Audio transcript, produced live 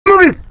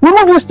it!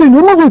 Remove this thing,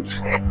 remove it!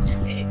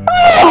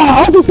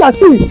 Ah, officer,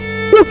 see!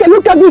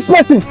 Look at this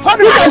person!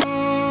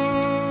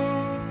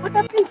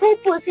 Oga, please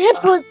help us,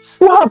 help us.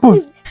 What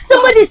happened?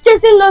 Somebody's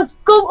chasing us.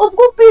 Go,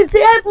 please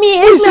help me.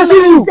 Help Who's me, chasing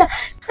you?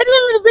 I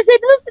don't know, please,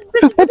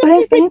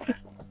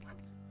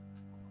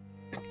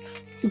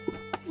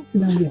 Sit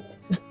down here.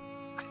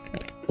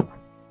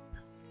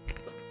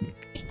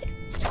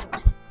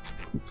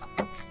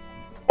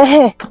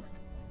 Hey,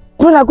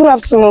 brother, good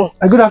afternoon.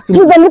 Good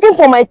afternoon. Please, I'm looking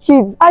for my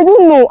kids. I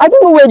don't know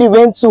where they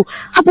went to.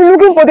 I've been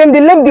looking for them.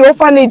 They left the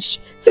orphanage.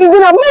 Since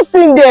then, I've not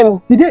seen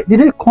them. Did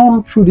they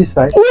come through this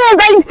side? Yes,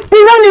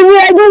 they ran away.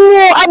 I don't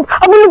know.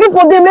 I've been looking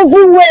for them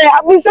everywhere.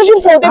 I've been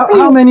searching for them.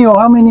 How many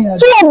are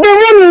Two of them.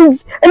 One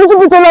is a little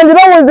bit taller, and the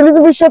other one is a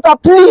little bit shorter.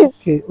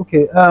 Please.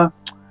 Okay. I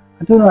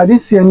don't know. I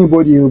didn't see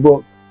anybody,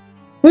 but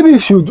maybe you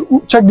should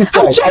check this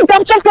side.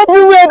 I've checked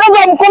everywhere. That's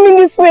why I'm coming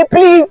this way,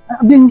 please.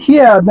 I've been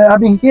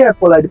here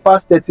for like the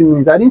past 30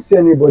 minutes. I didn't see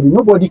anybody.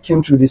 Nobody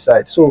came through this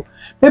side. So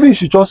maybe you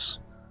should just...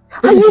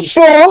 Are you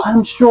sure?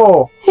 I'm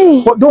sure.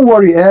 Hey. But don't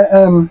worry.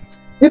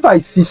 If I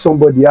see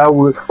somebody, I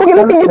will... Okay,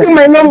 let me give you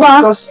my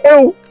number.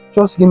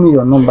 Just give me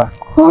your number.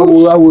 I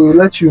will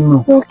let you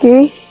know.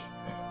 Okay.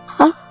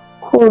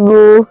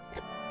 Cool.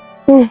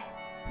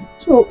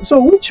 So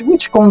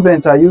which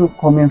convent are you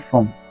coming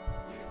from?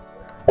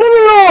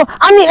 No.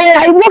 I mean,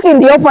 I work in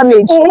the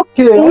orphanage.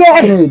 Okay.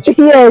 Yes.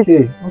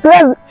 Okay. So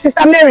that's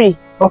Sister Mary.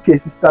 Okay,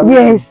 Sister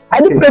Mary. Yes, I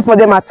do pray for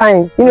them at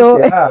times, you know.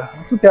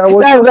 Okay,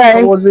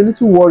 I was a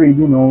little worried,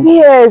 you know.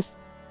 Yes.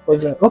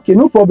 But, okay,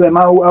 no problem.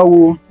 I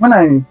will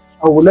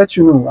let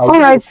you know. All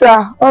right,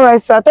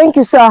 sir. Thank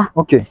you, sir.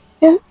 Okay.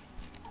 Yeah.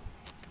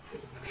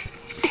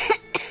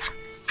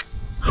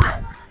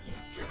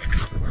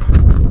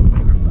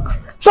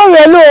 Sorry,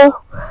 hello.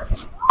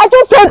 I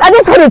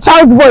just heard a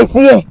child's voice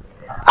here.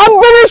 I'm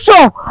very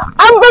sure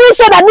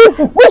that these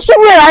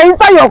children are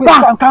inside your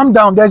car. Calm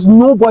down. There's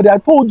nobody. I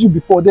told you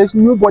before. There's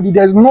nobody.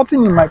 There's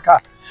nothing in my car.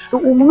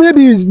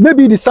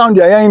 Maybe the sound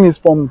you're hearing is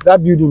from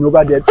that building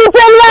over there. It's a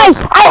lie.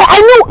 I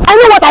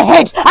know what I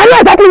heard. I know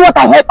exactly what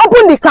I heard.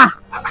 Open the car.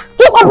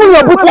 Just open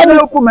your boot.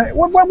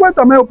 What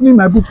am I opening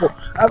my boot for?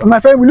 My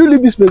friend, will you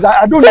leave this place?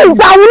 I don't know. Since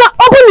I will not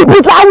open the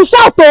boot, I will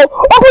shout.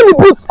 Open the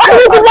boot. I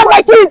need to love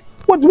my kids.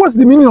 What's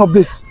the meaning of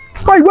this?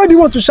 Why do you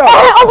want to shout?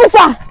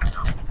 Officer.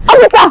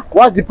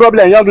 What's the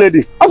problem, young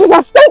lady?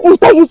 Officer,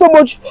 thank you so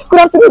much. Good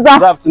afternoon, sir.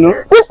 Good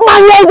afternoon. This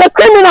man here is a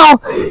criminal.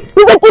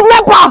 He's a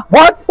kidnapper.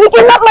 What? He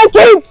kidnapped my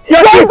kids.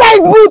 They're inside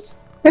his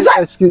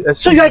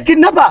boots. So you're a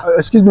kidnapper?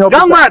 Excuse me, officer.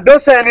 Young man,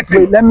 don't say anything.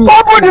 Wait, let me...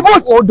 Open the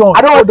boots! Hold on.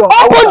 Open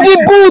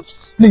the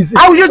boots! Please.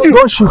 I will shoot you.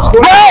 Don't shoot.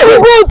 Open the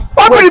boots!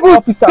 Open the boots!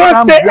 Officer,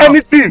 Don't say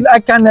anything. I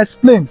can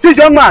explain. See,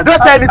 young man,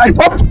 don't say anything.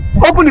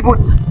 Open the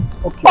boots.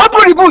 Okay.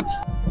 Open the boots.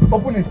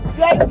 Open it.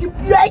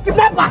 You are a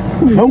kidnapper.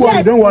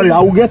 Don't worry. I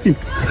will get him. Wait.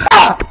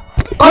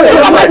 Come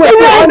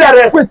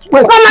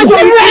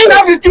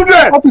Kidnap the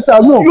children. Officer,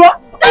 no.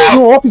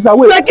 No, officer,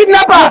 wait. You're a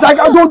kidnapper.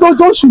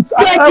 Don't shoot.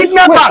 You're a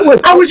kidnapper.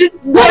 Wait. I will shoot.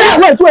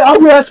 Wait. I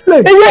will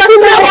explain. You're a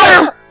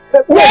kidnapper.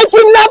 You're a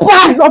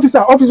kidnapper.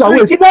 Officer, You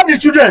wait. kidnap the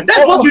children.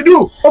 That's what you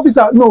do.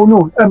 Officer,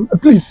 no.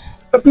 Please.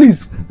 Let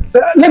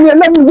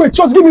me wait.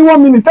 Just give me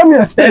 1 minute. Let me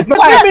explain. Sir,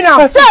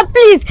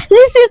 please,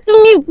 listen to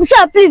me.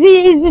 Sir, please,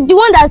 he's the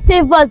one that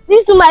saved us.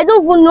 This woman, I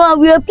don't even know her.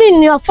 We were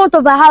playing in front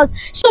of her house.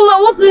 This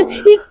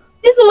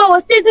woman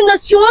was chasing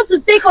us. She wants to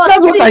take us.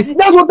 That's what I said.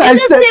 That's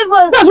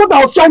what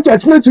I was trying to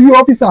explain to you,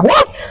 officer.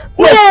 What?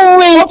 No,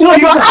 wait.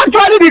 You're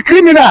actually the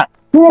criminal.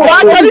 You're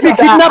actually the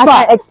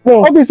kidnapper.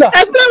 Officer.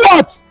 Explain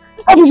what?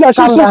 Officer,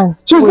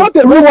 she's not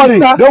a real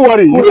officer. Don't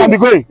worry. You can be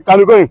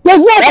going.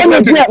 There's no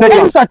comment here.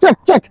 Officer,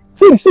 check.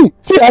 See.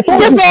 I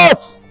told you.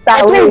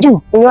 I told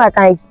you. You know I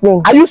can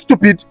explain. Are you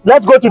stupid?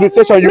 Let's go to the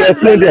station. You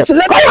explain there. Come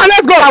on,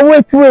 let's go.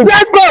 Wait.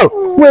 Let's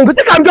go. Wait. You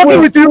think I'm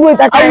joking with you? Wait,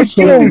 I can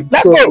explain.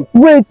 Let's go.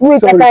 Wait,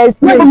 I can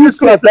explain. Remove this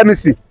cloth. Let me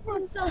see.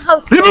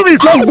 Remove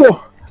it.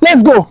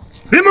 Let's go.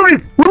 Remove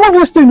it. Remove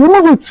this thing.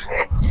 Remove it.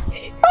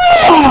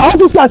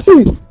 Officer,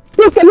 see.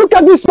 Look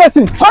at this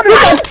person. Hold her.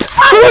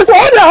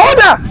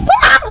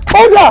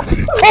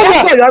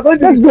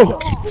 Let's go.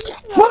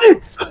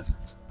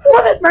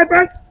 Move it, my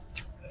friend.